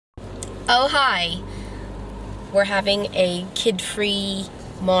Oh, hi. We're having a kid-free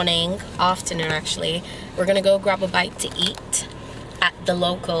afternoon actually. We're gonna go grab a bite to eat at the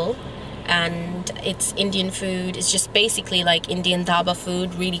local, and it's Indian food. It's just basically like Indian dhaba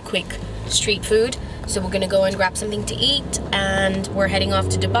food, really quick street food. So we're gonna go and grab something to eat, and we're heading off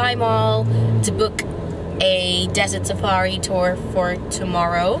to Dubai Mall to book a desert safari tour for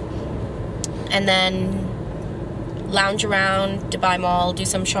tomorrow, and then lounge around Dubai Mall, do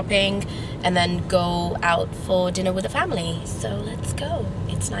some shopping, and then go out for dinner with the family. So let's go.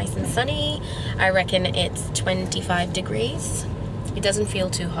 It's nice and sunny. I reckon it's 25 degrees. It doesn't feel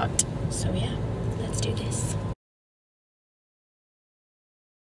too hot. So yeah, let's do this.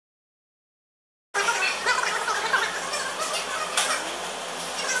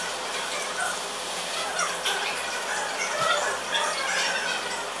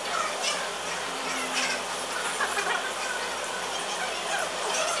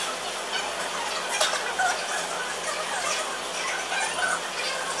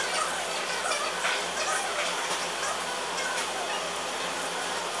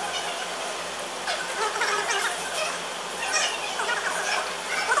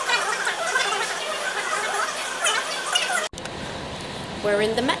 We're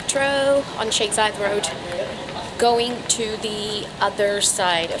in the metro on Sheikh Zayed Road, going to the other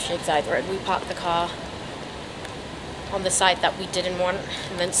side of Sheikh Zayed Road. We parked the car on the side that we didn't want,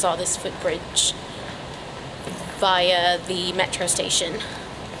 and then saw this footbridge via the metro station.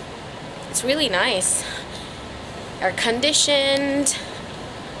 It's really nice. Air conditioned.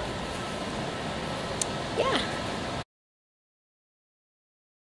 Yeah.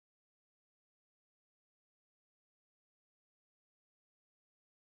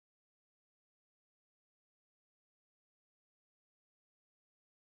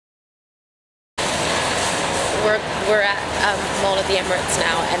 We're at Mall of the Emirates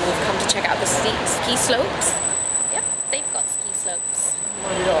now, and we've come to check out the ski slopes. Yep, they've got ski slopes.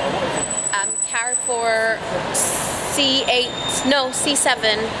 Carrefour C7,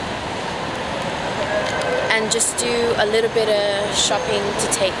 and just do a little bit of shopping to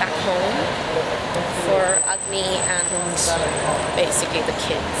take back home for Agni and basically the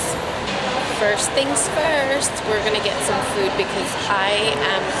kids. First things first, we're gonna get some food because I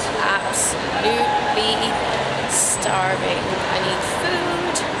am absolutely starving. I need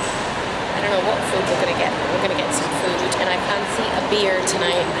food. I don't know what food we're gonna get, but we're gonna get some food, and I fancy a beer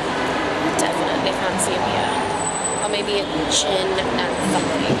tonight. Definitely fancy a beer. Or maybe a gin and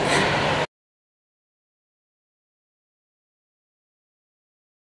something.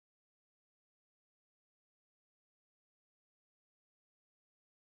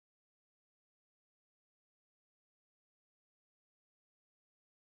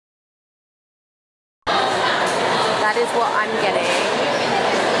 That is what I'm getting.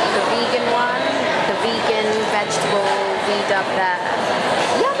 The vegan one, the vegan vegetable V-dub there.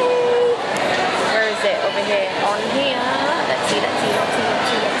 Yummy! Where is it? Over here. On here. Let's see.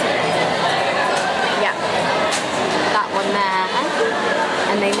 Yeah. That one there.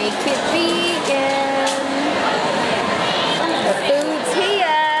 And they make it vegan. The food's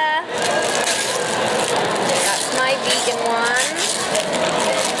here. That's my vegan one.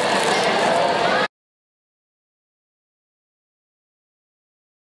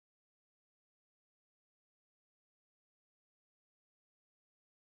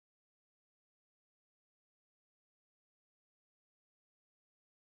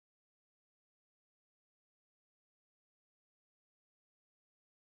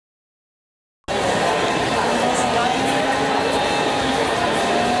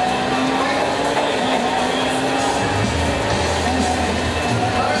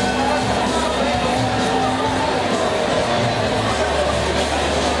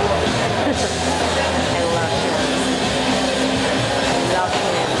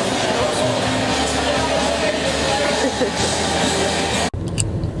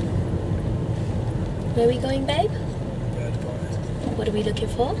 Where are we going, babe? What are we looking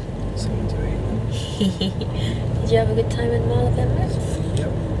for? Something to eat. Did you have a good time at Mall of Emirates?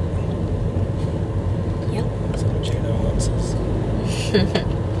 Yep. Some Juno answers.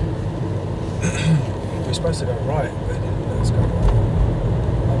 We were supposed to go right, but it didn't let us go right.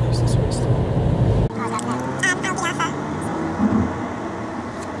 I'm used to this way still.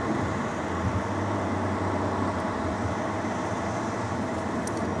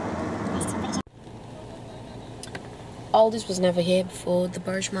 Aldous was never here before. The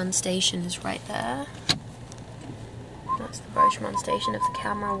Bergman station is right there. That's the Bergman station if the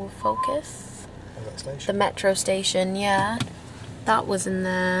camera will focus. Oh, that station? The metro station, yeah. That was in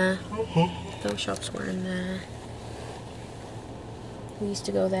there. Those shops were in there. We used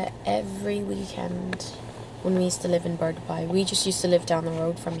to go there every weekend when we used to live in Birdabai. We just used to live down the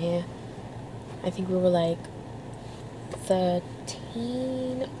road from here. I think we were like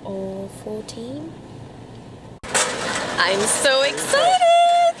 13 or 14. I'm so excited!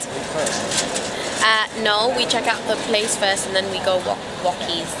 No, we check out the place first and then we go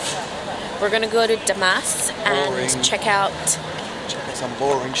walkies. We're gonna go to Damas and check out some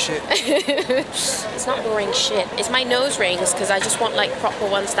boring shit. It's not boring shit. It's my nose rings because I just want like proper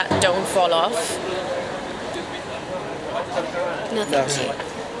ones that don't fall off. No, thank you.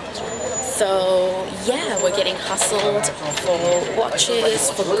 So yeah, we're getting hustled for watches,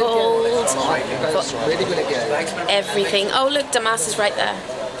 for gold, for everything. Oh look, Damas is right there.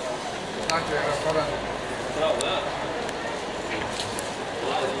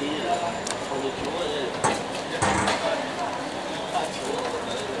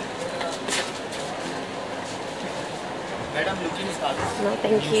 No,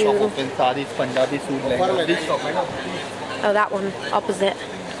 thank you. Oh, that one, opposite.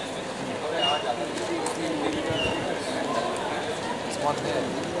 There's one here.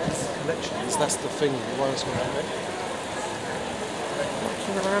 Collections. That's the thing. The ones we have.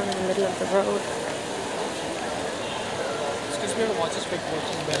 Walking around in the middle of the road. Excuse me, watch this quick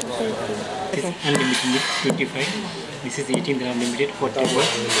watching. Okay. Unlimited 25. This is 18 gram limited 40.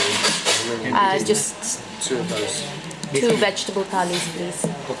 Just two of those. two vegetable thalis, please.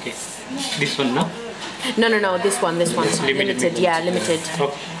 Okay. This one, no? No. This one. Limited. Yeah, limited.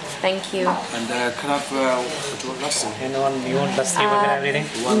 Okay. Thank you. And can I have lassi? And one, you want lassi everything?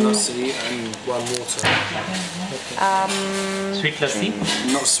 One lassi and one water. Sweet lassi?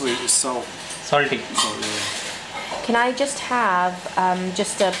 Not sweet, it's salt. Salty. Salt, yeah. Can I just have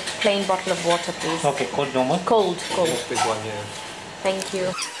just a plain bottle of water, please? Okay, cold normal. Cold. Big one, yeah. Thank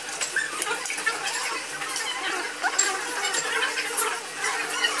you.